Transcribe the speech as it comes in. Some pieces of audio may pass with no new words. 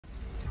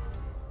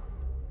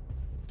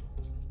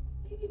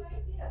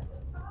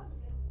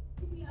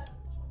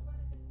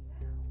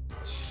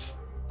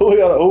Who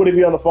would he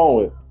be on the phone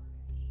with?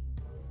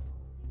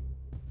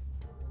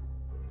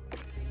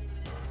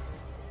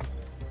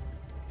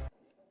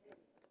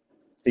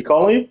 He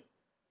calling you?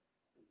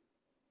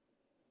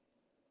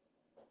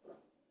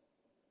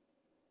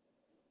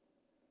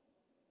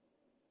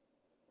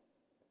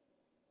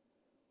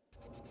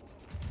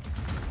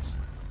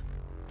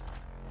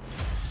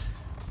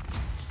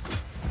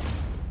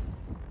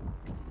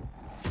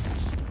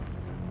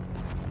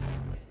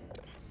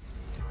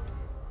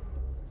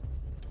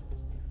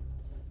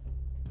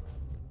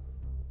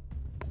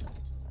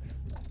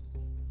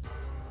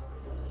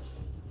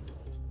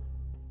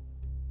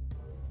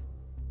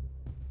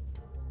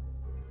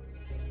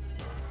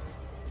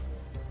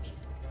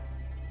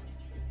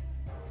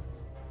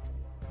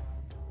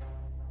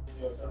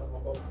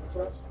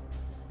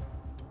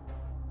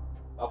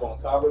 I'm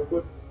on car real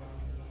quick.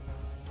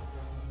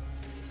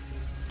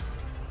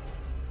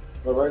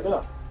 But right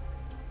now.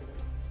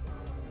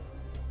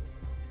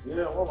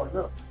 Yeah, oh my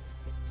god.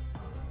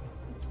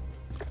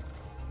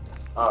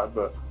 Alright,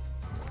 but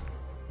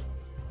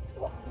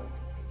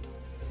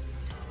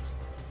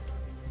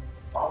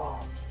oh.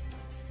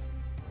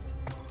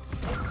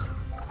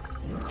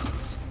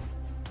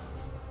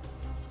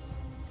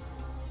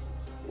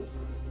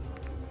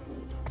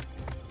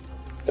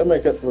 Come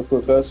make it real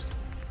quick, guys.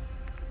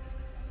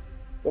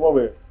 Come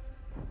over here.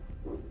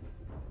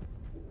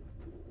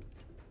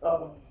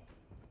 Oh.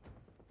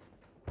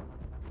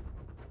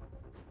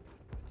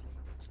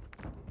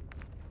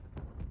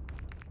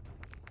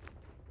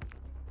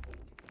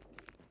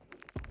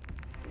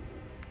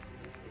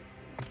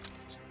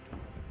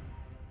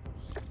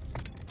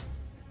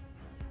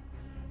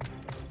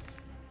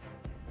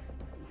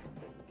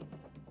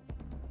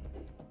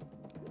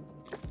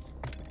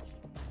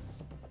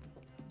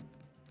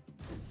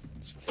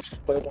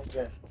 Play one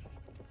game.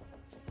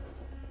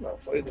 I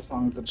played this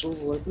on a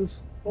controller like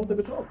this. Hold the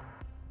controller.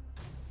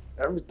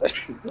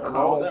 Everything.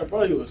 No, that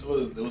bro, it was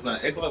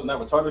not Xbox,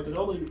 not retarded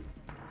controller.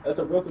 That's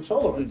a real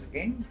controller. It's a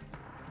game.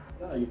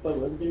 Nah, you play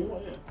whatever game you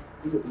want, yeah.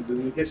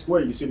 You hit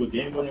square, you see what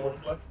game you want to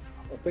play.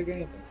 I'll pick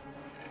anything.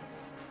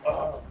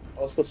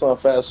 Let's put some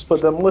fast,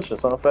 put demolition,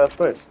 some fast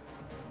pace.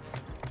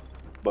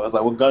 But it's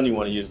like, what gun you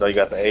want to use? Though you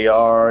got the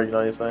AR, you know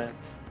what I'm saying?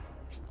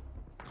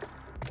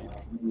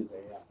 Use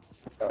AI.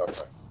 Oh,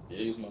 okay. Yeah,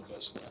 use my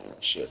best.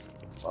 Shit.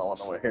 I don't want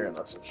no one hearing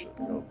us and shit.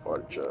 Yo,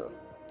 party child.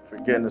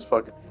 Forgetting this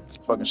fucking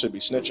should be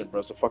snitching, bro.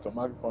 It's a fucking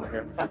microphone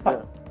here.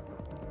 Yeah.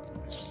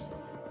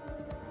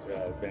 Yeah,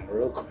 it's been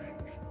real quick.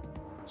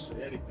 Say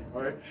anything,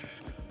 right?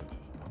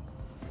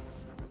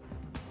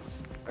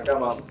 I got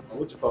my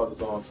what you call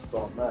this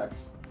on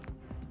max.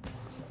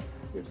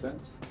 Give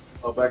sense?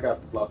 Oh, back out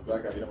the slots,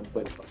 back out. You don't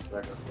play the slots,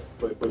 back out.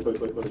 Play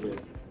again.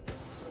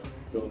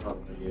 Go another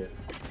one, yeah.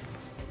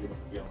 You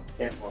don't be on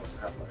camp on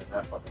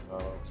that fucking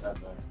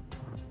that man.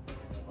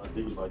 My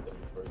D like that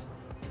first.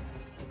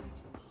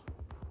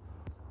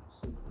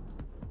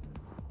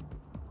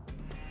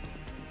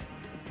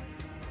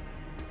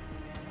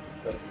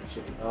 That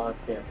shit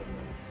non-camping,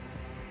 man.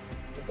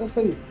 But that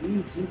says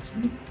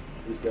BGG.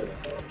 Who's that?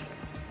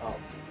 Oh.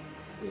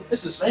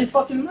 It's the same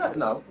fucking map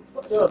now.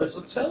 Yo, that's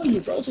what I'm telling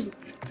you, bro.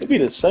 It be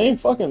the same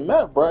fucking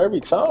map, bro,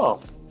 every time.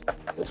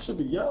 This should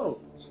be yo.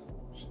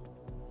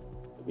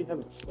 They be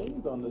having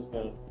things on this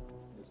game.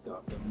 It's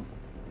got them.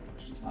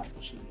 It's not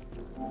cheap.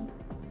 I'm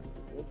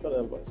trying to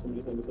invite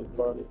somebody to the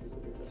party.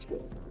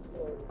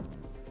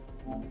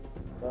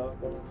 Nah,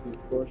 go to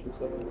Porsche or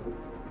something.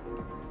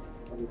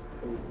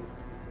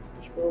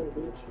 Scroll,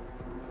 bitch.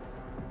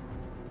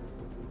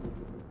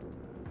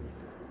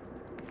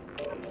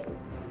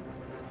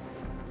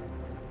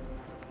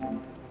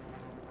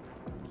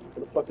 Where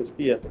the fuck is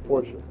P at the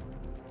Porsche?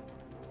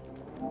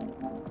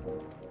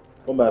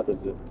 What map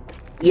is it?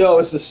 Yo,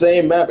 it's the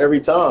same map every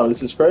time.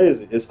 This is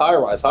crazy. It's high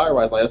rise.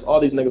 Like, that's all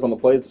these niggas on the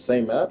play. It's the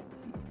same map.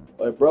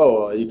 Like,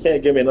 bro, you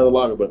can't give me another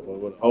logger, but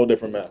with a whole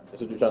different map.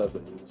 That's what you're trying to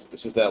say.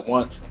 It's just that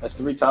one. That's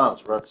 3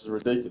 times, bro. This is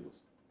ridiculous.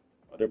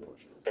 Oh, they're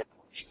Porsche.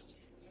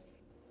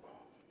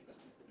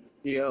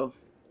 Yo.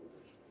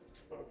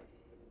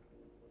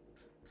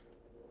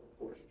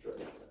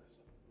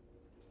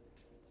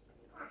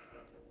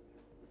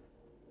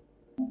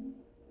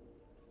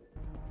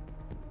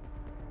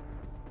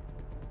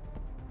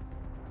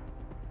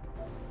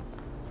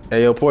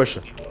 Hey, yo,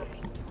 Porsche.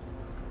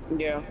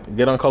 Yeah.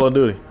 Get on Call of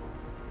Duty.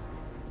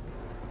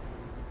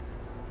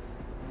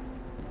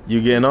 You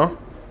getting on?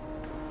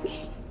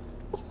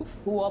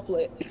 Who I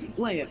playing? It's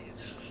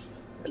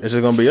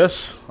just gonna be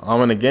us.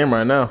 I'm in the game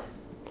right now.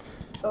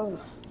 Oh.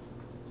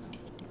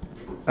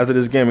 After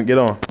this game, get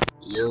on.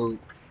 Yo.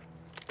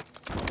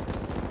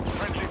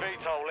 Friendly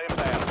VTOL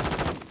inbound.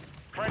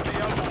 Friendly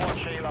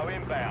Overwatch helo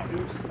inbound.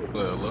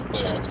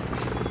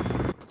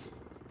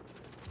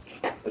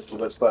 It's the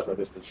best spot I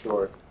just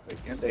destroyed.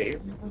 Wait, can't they hear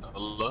me?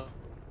 Hello?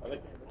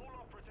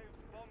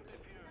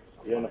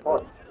 You're in the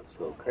park. That's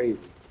so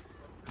crazy.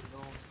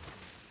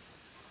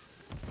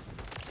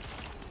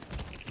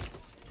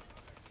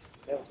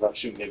 I'm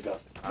shooting their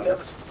guns.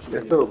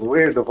 It feels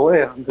weird to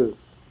play. I'm just.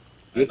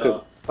 You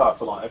could talk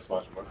to on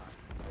Xbox, bro.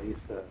 I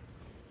used to.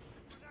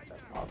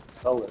 That's my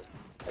color.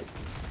 Like,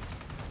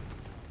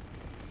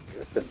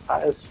 it's its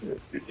highest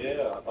shit.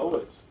 Yeah, I know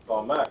it. It's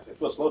on max. It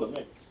feels slow to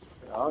me.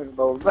 I don't even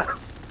know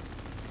that.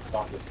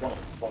 Don't get some.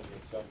 Don't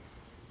get some.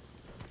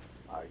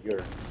 Alright, you're.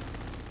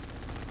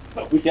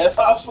 We can't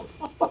stop some.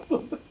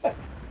 Where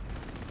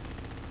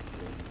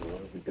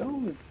we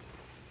going?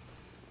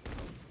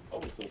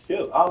 Oh, it's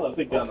kills. I don't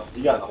think you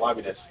got in the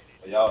lobby that's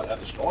y'all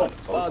destroying it.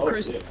 So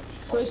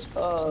Chris,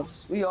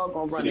 we all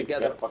gonna run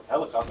together. Got a fucking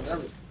helicopter and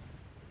everything.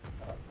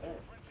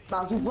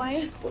 Bob, you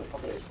playing?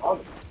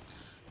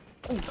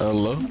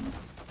 Hello?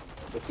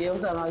 Yeah,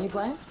 what's up? Are you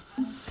playing?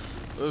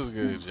 What's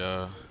good,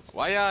 y'all?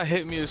 Why y'all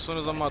hit me as soon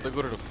as I'm about to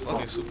go to the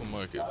fucking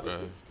supermarket, bro?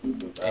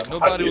 Ain't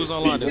nobody was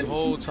online this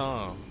whole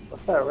time.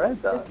 What's that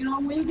red dot? Just get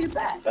on when you get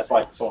back. That's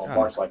like someone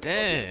barks like.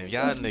 Damn,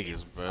 y'all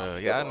niggas, bro.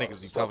 Y'all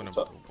niggas be popping up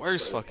at the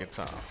worst fucking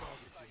time.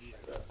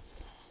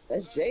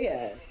 That's J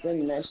ass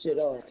sending that shit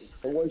off.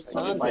 The worst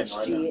times and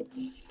shit.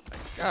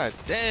 God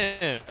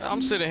damn,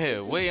 I'm sitting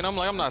here waiting. I'm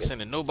like, I'm not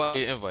sending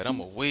nobody an invite. I'm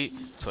gonna wait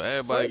till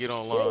everybody get Jay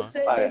online.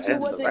 said that you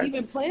wasn't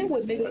even playing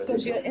with niggas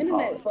because your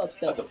internet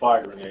fucked That's up. a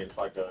fire grenade. It's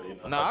like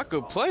Nah, I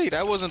could play.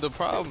 That wasn't the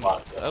problem.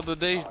 The other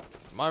day,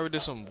 Myra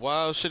did some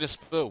wild shit and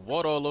spilled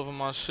water all over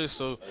my shit,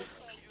 so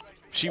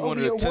she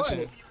wanted your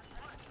attention.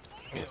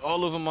 Yeah,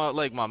 all over my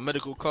my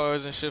medical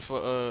cards and shit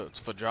for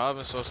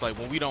driving. So it's like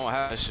when we don't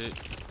have that shit,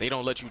 they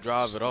don't let you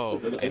drive at all.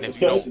 And if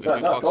you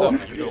fucks up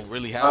and you don't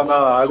really have one,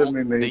 I didn't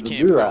mean they to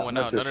can't do print that. one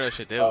out. None of that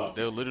shit.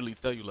 They'll literally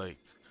tell you like,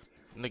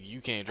 nigga,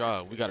 you can't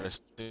drive. We gotta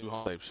do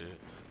home type shit.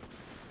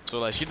 So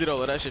like she did all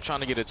of that shit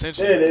trying to get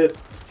attention. Yeah, it is.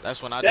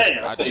 That's when I just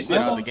get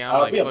out of the game. I'm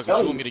like, fuck it,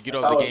 you want me to get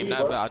off the game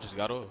that bad? I just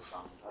got off.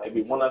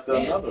 Maybe one after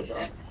another,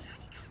 bro.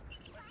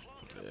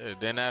 Yeah,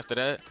 then after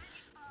that,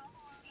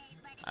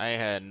 I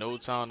ain't had no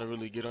time to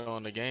really get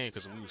on the game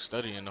because we was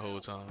studying the whole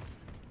time.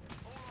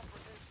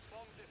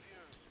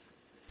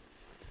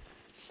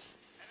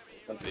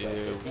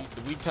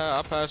 Yeah,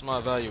 I passed my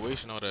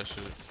evaluation, all that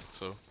shit.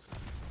 So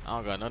I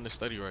don't got nothing to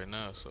study right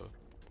now. So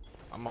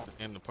I'm about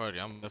to end the party.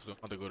 I'm definitely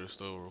about to go to the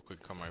store real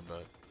quick. Come right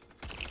back.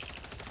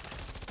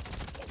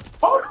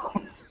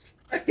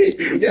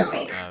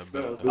 Yeah.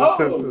 This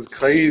sense is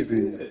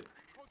crazy.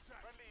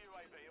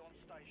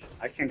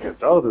 I can't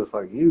control this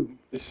like you.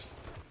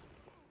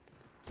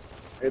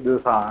 I do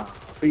this on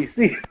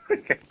PC. I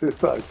can't do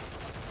this on.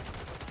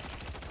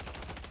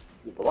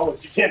 You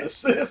can't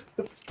assist.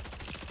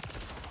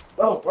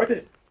 Oh, right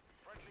there.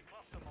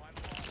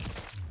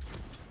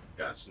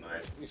 Got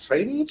sniped. You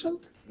trading each other?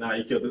 Nah,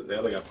 you killed the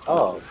other guy.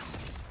 Oh,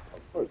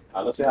 of course.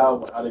 Let's see how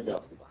they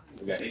go.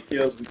 We got 8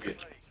 kills. We get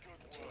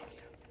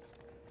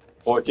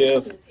 4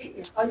 kills.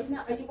 Are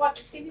you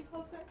watching TV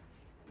closer?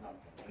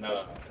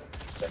 No.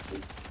 That's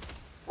it.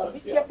 Be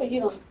careful, you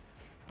don't.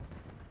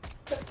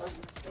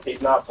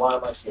 He's not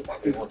flying like shit.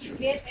 They want you.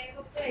 Yeah,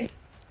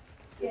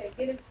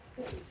 get it.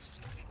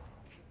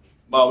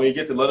 Mom, when you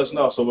get to let us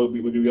know so we'll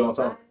be on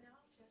time.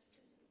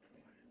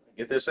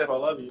 Get there safe. I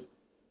love you.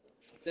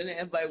 Send an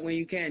invite when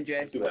you can,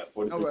 Jay. You have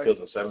 43 No kills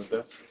and 7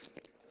 deaths.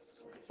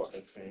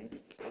 Fucking fiend.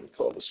 Let me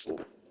call this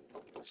fool.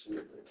 Let's see.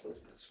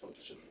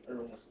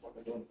 Everyone's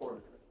fucking doing for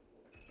it.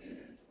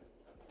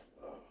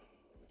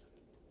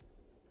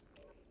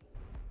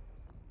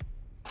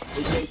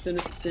 Hey, Jay,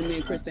 send me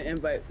and Chris an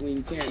invite when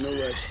you can. No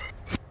rush.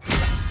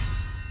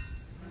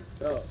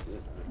 Oh,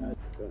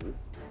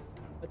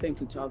 I think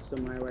we talk to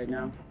somebody right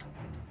now.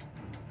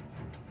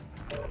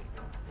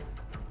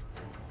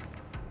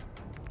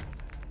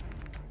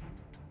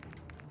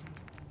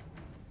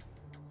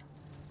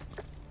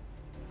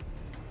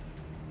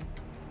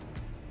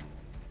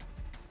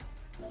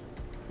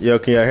 Yo,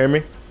 can y'all hear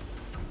me?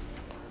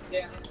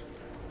 Yeah.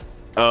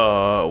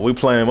 We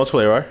playing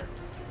multiplayer, right?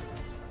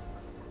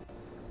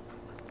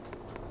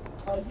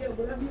 Yeah,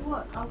 whatever you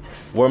want.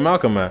 Where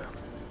Malcolm at?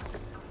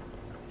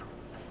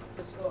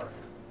 The store.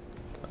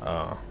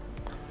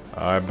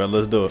 Alright, bet,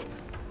 let's do it.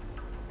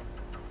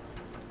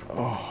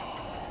 Oh.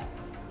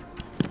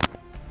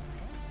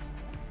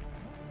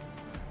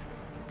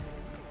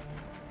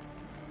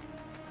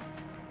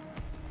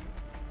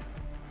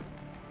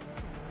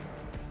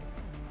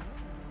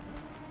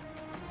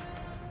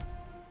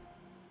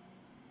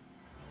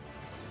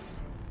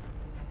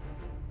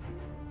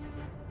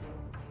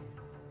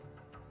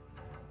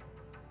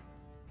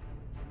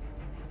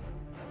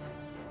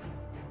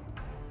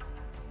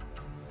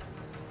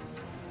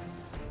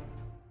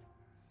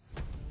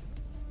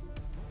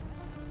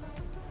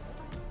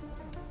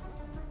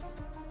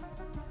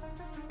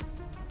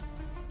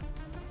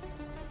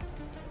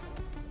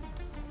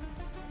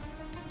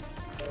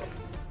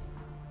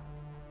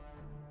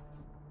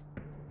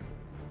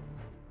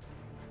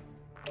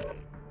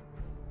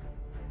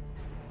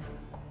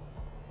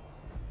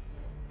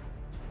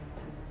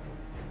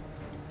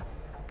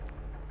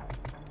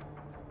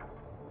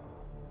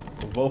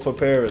 Vote for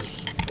Paris.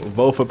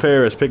 Vote for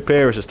Paris. Pick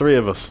Paris. There's 3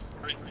 of us.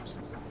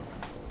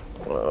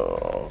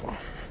 Oh.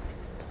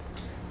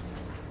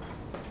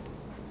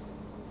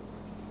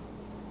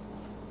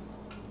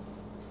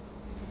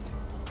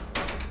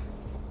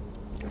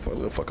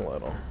 the fucking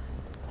light on.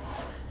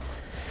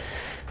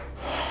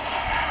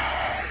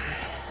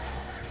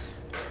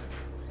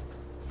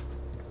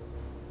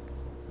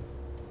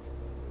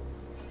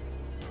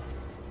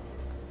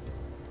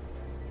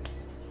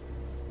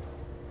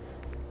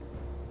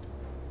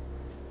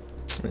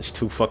 There's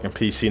 2 fucking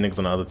PC niggas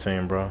on the other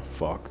team, bro.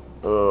 Fuck.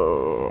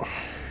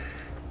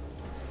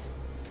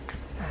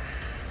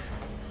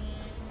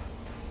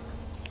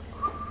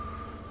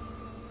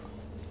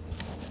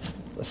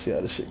 Let's see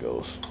how this shit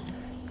goes.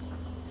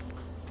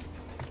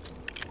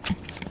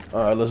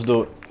 Alright, let's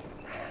do it.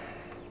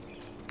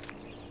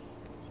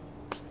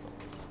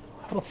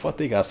 How the fuck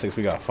they got 6?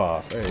 We got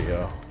 5. There you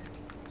go.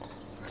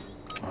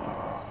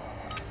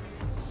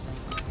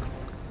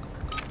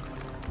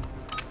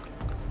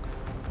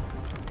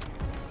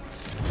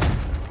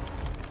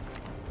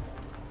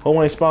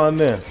 Who ain't spawning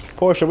in?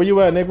 Porsche, where you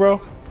at, Negro?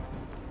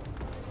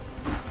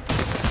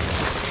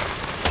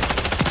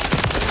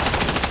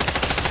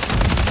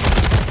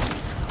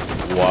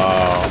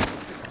 Wow.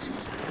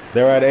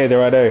 They're at A,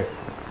 they're at A.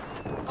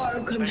 Oh,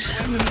 I'm coming.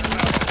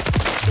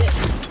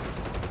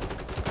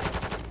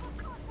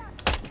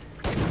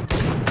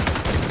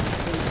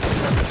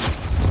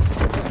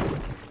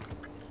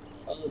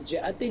 Oh,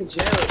 I think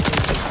Jared.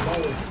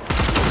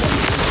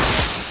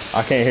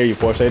 I can't hear you,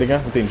 Porsche. Say it again.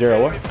 I think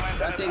Jared what?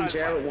 I think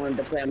Jared wanted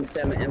to play. I'm gonna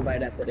send him an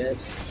invite after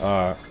this.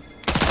 Alright.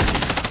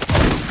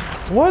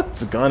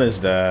 What gun is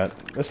that?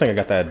 This nigga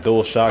got that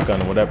dual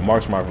shotgun or whatever,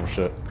 Mark's Marvel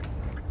shit.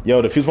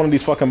 Yo, defuse one of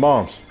these fucking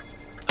bombs.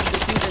 I'm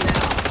defusing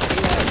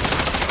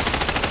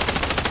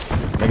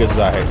now. Niggas is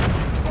out here.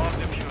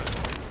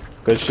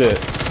 Good shit.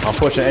 I'm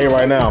pushing A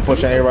right now. I'm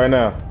pushing A right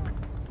now.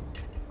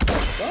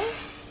 What?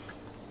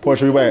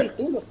 Porsche, where you at?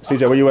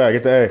 CJ, where you at?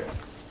 Get the A.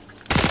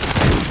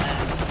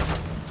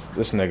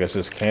 This nigga's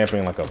just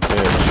camping like a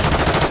bitch.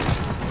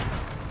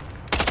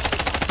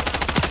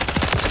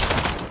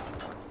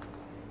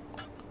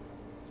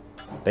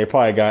 They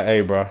probably got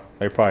A, bro.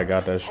 They probably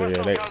got that shit.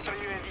 Yeah,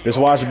 just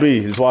watch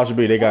B. Just watch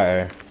B. They got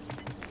A.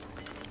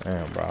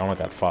 Damn, bro. I only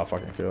got 5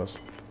 fucking kills.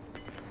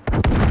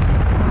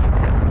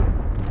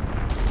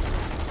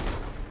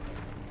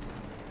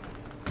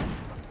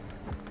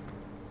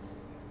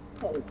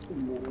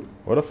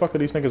 Where the fuck are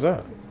these niggas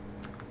at?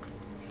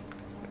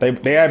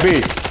 They at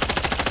B.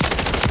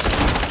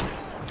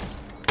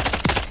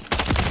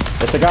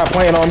 It's a guy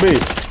playing on B.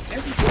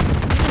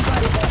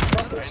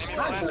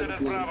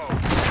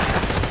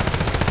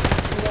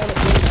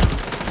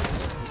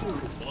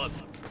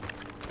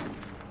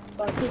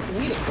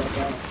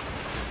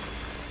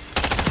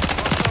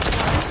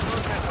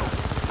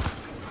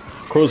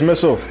 Cruise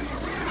missile.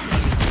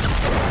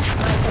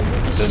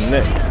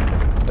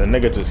 The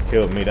nigga just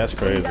killed me. That's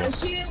crazy.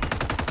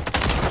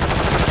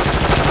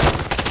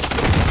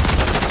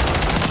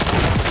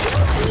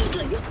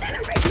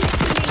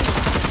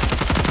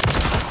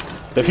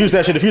 Defuse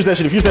that shit. Defuse that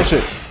shit. Defuse that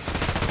shit.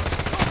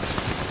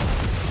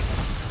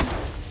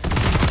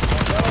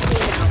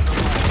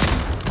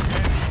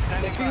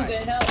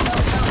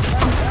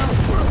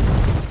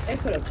 They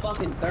put a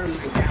fucking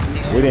thermite down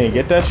there. We didn't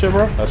get that shit,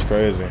 bro? That's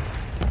crazy. They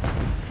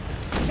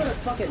put a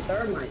fucking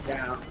thermite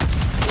down.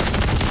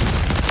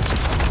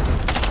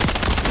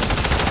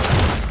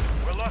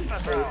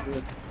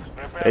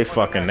 They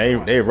fucking,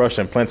 they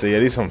rushing plenty. Yeah,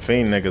 these some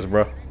fiend niggas,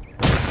 bro.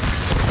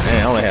 Man,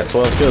 I only had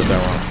 12 kills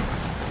that round.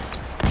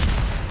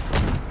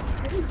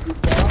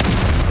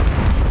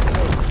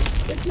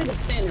 This nigga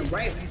standing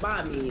right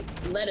by me.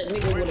 Let a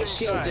nigga with a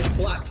shield just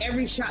block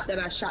every shot that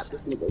I shot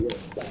this nigga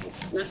with. Like,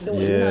 not doing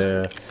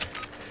nothing.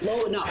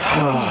 Loading up.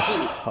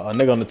 A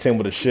nigga on the team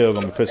with a shield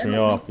gonna be pissing me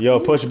off. Yo,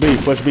 push B,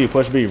 push B,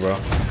 push B, bro.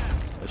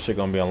 That shit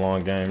gonna be a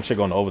long game. This shit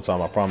going to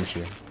overtime, I promise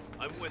you.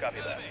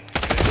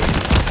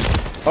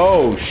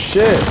 Oh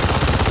shit!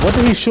 What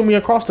did he shoot me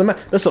across the map?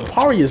 The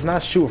Sapari is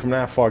not shooting from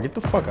that far. Get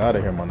the fuck out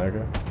of here, my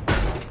nigga.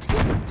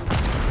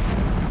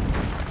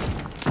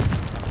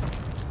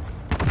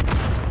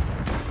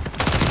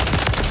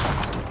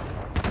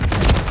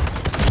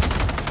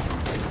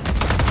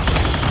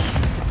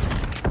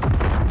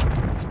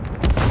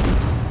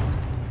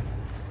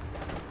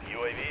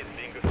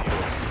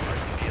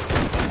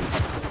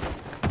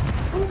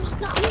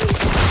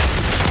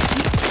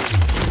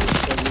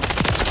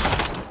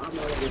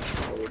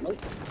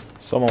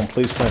 Someone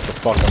please plant the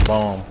fucking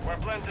bomb. We're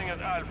planting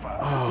at Alpha.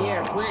 Oh.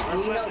 Here,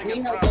 plant. We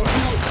help, go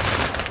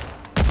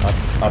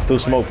smoke. I threw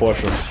smoke,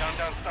 Porsche.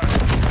 Countdown started.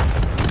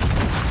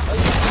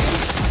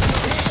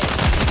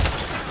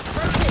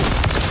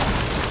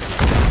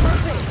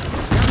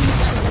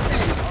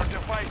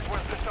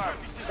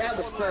 That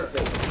was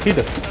perfect. He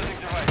did.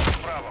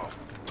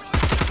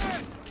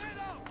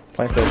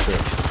 Plant that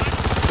shit.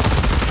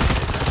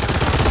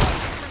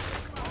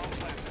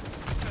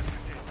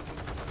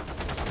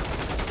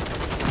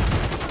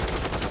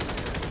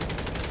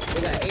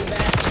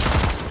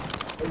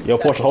 Yo,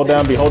 Porsche, hold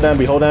down B, hold down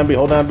B, hold down B,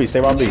 hold down B, stay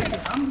around B.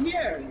 I'm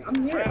here.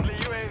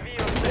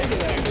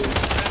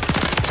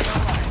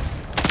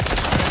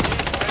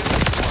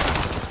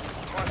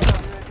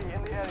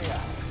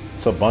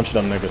 It's a bunch of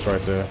them niggas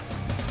right there.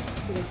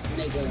 This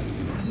nigga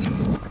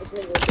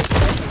with this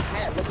fucking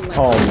hat looking like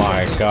Oh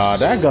my god,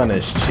 that gun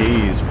is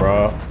cheese,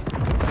 bro.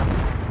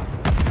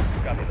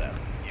 Copy that.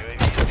 UAV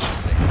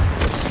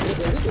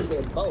Nigga, we can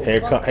do both.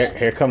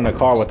 Here come the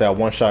car with that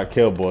one-shot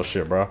kill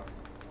bullshit, bro.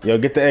 Yo,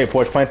 get the A,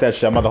 Porch, plant that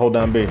shit. I'm about to hold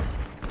down B.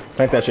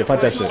 Plant that shit,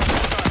 plant that shit.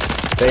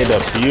 They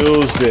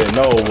defused it,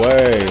 no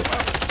way.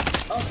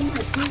 Oh, come on,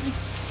 please.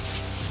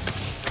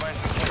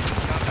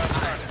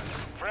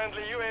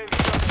 friendly UAV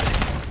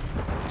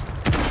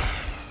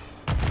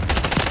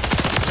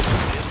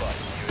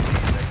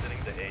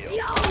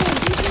Yo,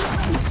 these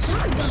are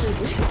shotguns,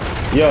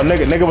 nigga. Yo,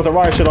 nigga with the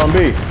riot shit on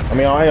B. I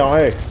mean on A, on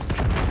A.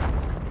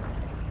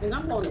 And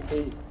I'm on the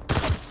B.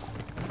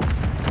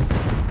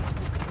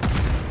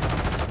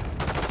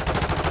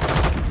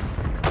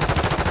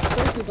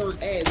 This is on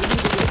A. We need to get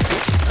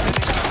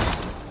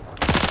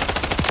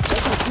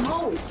there's some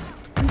smoke.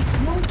 Some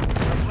smoke.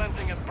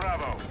 planting at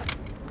Bravo.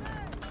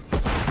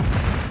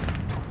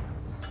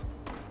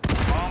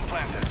 Bomb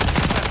planted.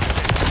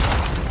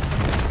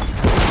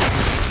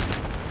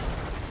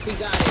 We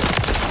got it.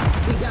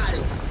 We got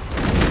it.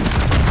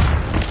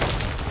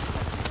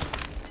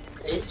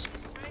 Bitch.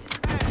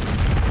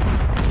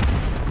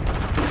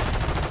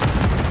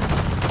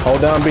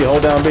 Hold down B,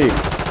 hold down B. The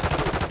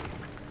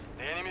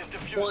enemy's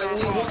defused One, our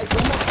we bomb. want one more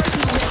person on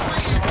this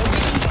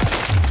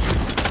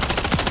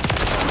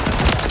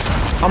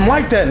plan. I'm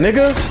like that,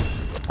 nigga.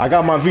 I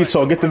got my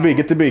VTOL. Get the B,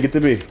 get the B, get the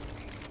B.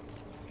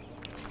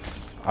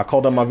 I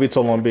called up my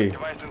VTOL on B.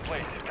 Device in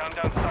place.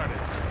 Countdown started.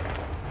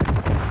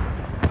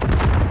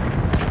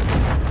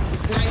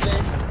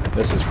 Sniping.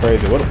 This is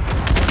crazy. What?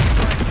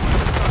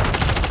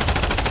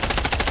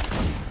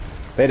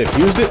 They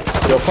defused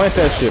it? Yo, plant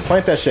that shit.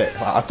 Plant that shit.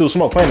 I threw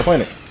smoke. Plant it,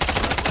 plant it.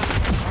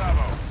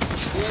 Bravo.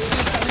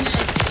 UAV coming in.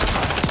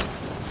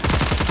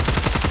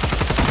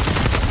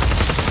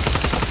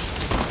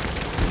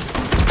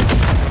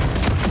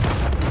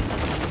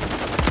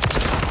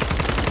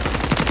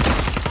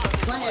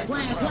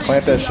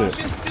 Plant that shit.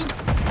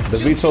 The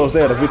VTOL's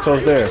there. The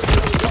VTOL's there.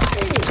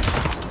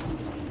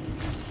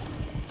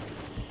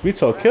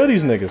 VTOL, kill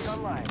these niggas.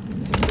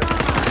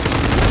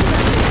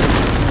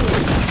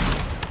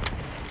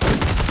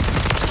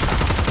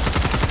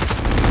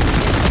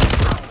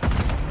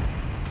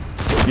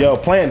 Yo,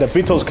 plant. The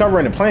VTOL's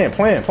covering it. Plant.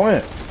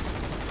 And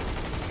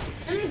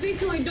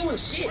V2 ain't doing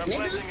shit, We're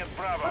nigga. planting at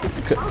Bravo.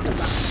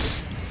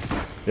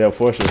 Yeah,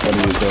 fortunately, what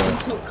are you doing?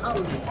 V2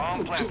 covering.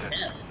 Bomb planted.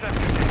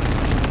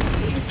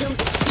 V2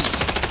 the shit.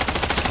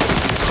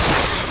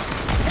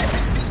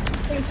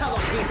 Ain't talking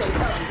about V2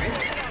 covering.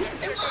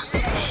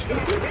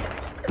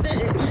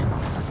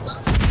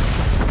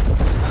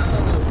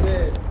 Oh,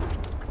 man.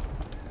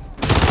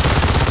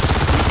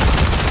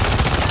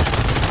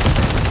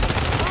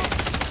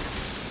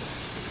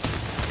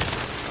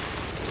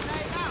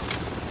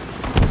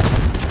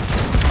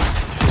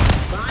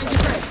 Behind you,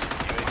 Chris.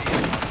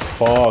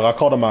 Fog. I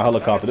called him my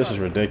helicopter. This is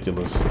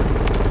ridiculous.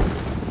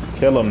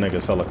 Kill them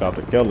niggas,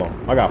 helicopter. Kill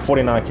them. I got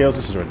 49 kills.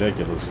 This is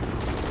ridiculous.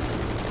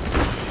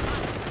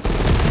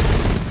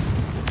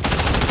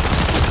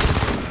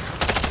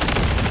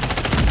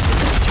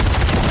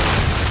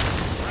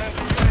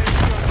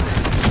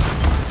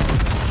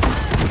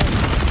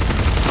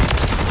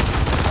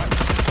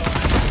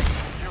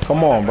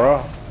 Come on,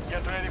 bro.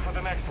 Get ready for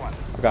the next one.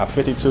 I got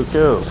 52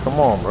 kills. Come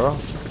on, bro.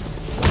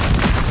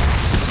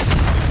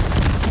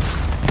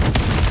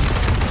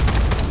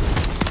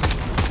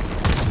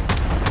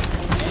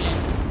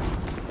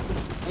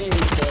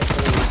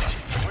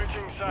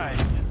 Switching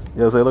sides.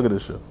 Yo, say, look at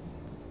this shit.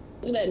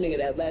 Look at that nigga,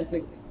 that last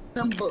nigga.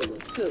 Them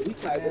bullets, too. He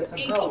probably was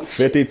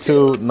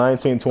 52,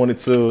 19,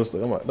 22.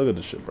 Look at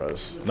this shit, bro.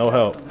 No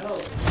help.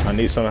 I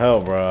need some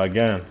help, bro.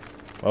 Again.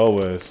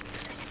 Always.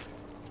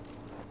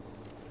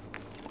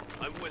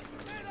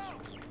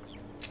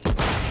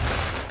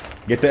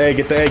 Get the A,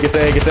 get the A, get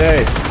the A, get the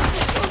A.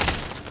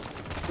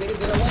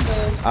 Niggas in the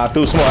windows. I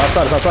threw smoke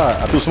outside, it's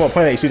outside. I threw smoke.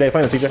 Plant it, CJ,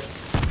 plant it, CJ.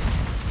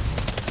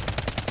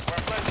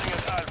 We're planting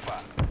at Alpha.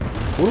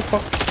 Who the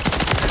fuck?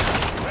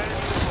 Ready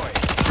to deploy.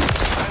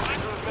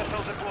 Anti-cruise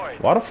missile deployed.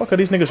 Why the fuck are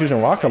these niggas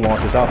using rocket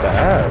launchers out the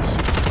ass?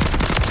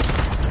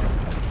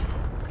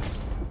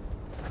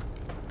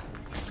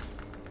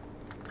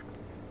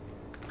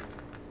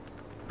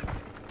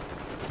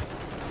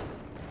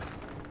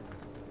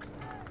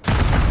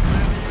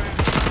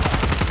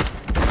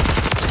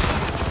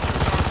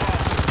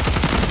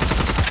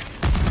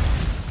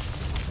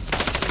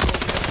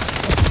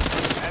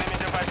 Enemy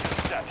device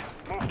is set.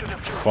 Move to the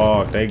fuel.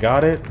 Fuck, they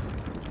got it?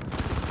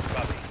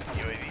 Copy.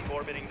 UAV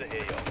orbiting the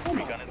AO.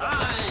 Recon is on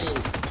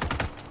Fine.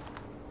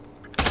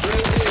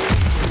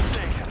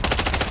 station.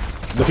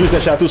 Defuse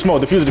that shot through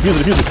smoke. Defuse it, defuse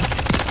it, defuse it.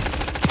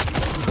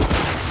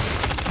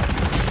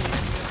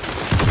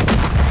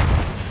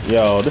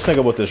 Yo, this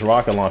nigga with this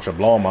rocket launcher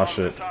blowing my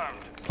shit. Disarmed.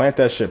 Plant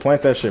that shit,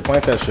 plant that shit,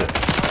 plant that shit.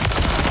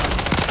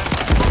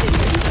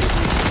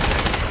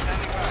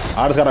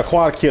 I just got a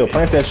quad kill.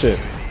 Plant that shit.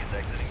 UAV is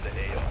exiting the AO.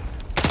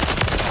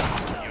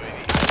 UAV.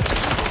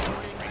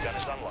 Recon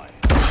is online.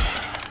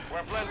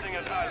 We're planting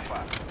at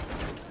Alpha.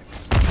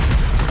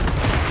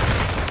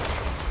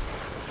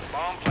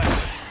 Bomb planted.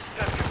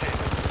 Test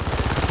containment.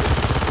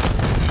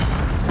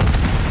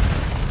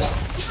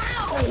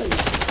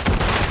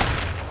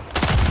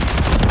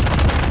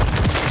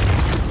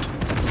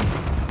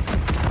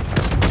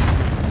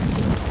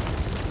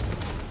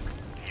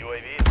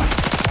 UAV.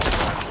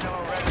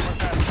 Killer ready for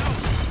that.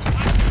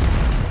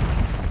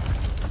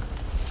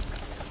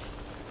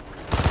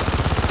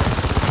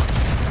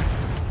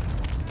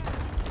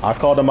 I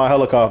called in my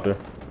helicopter.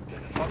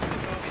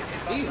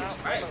 Jesus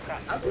Christ.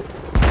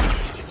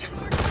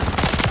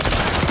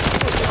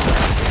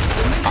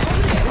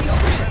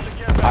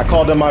 I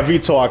called in my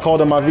VTOL. I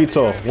called in my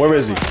VTOL. Where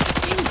is he?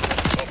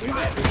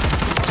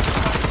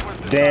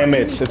 Damn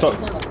it. It's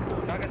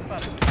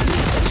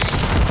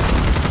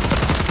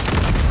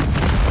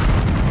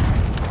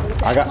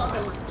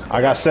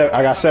I got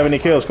 70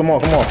 kills. Come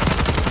on, come on.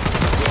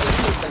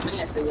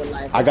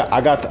 I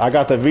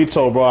got the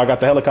VTOL, bro. I got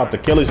the helicopter.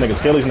 Kill these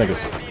niggas. Kill these niggas.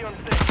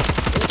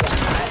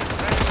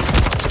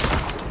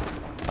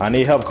 I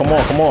need help. Come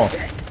on, come on.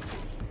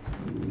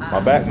 My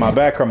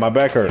back hurt. My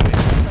back hurt.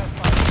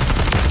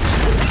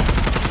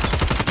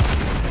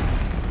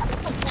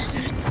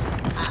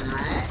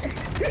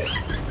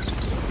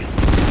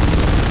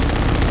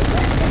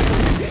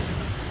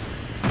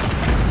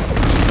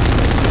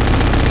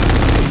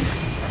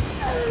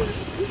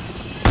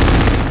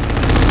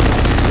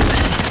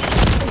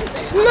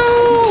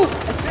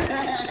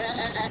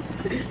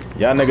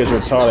 Y'all niggas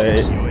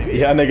retarded.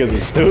 Y'all niggas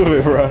are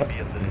stupid, bro.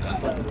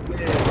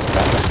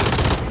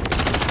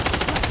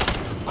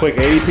 Quick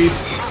 80 piece,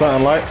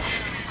 something like.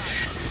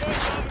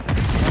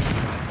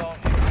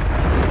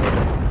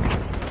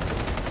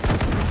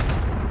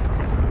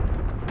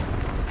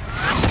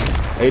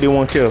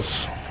 $81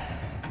 kills.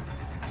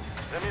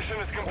 The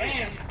mission is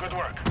complete. Good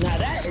work. Now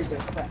that is a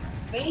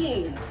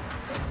fiend.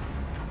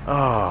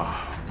 Oh,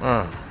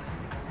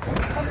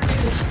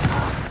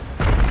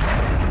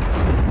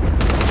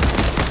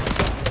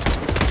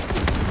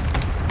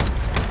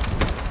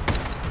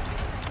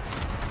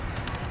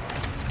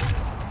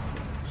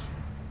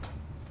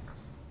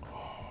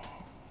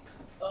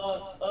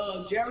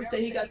 Jerry said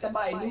he got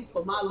somebody new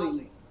for my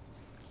league.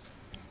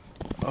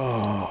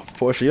 Oh,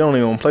 Portia, you don't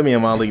even play me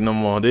in my league no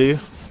more, do you?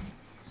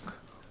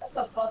 That's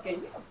a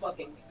fucking, you're a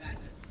fucking fat.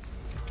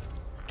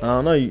 I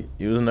don't know.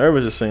 You was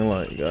nervous. It seemed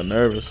like you got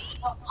nervous.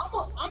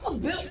 I'm a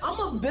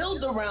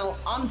build around.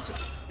 I'm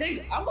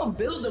a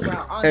build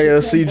around. Hey, yo,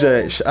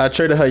 CJ, I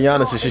traded her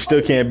Giannis and she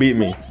still can't beat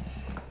me.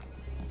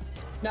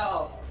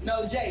 No,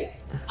 Jay.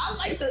 I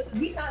like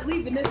we not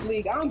leaving this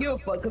league. I don't give a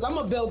fuck because I'm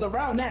gonna build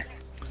around that.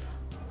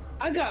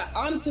 I got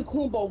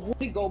Antetokounmpo,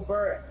 Rudy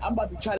Gobert. I'm about to try.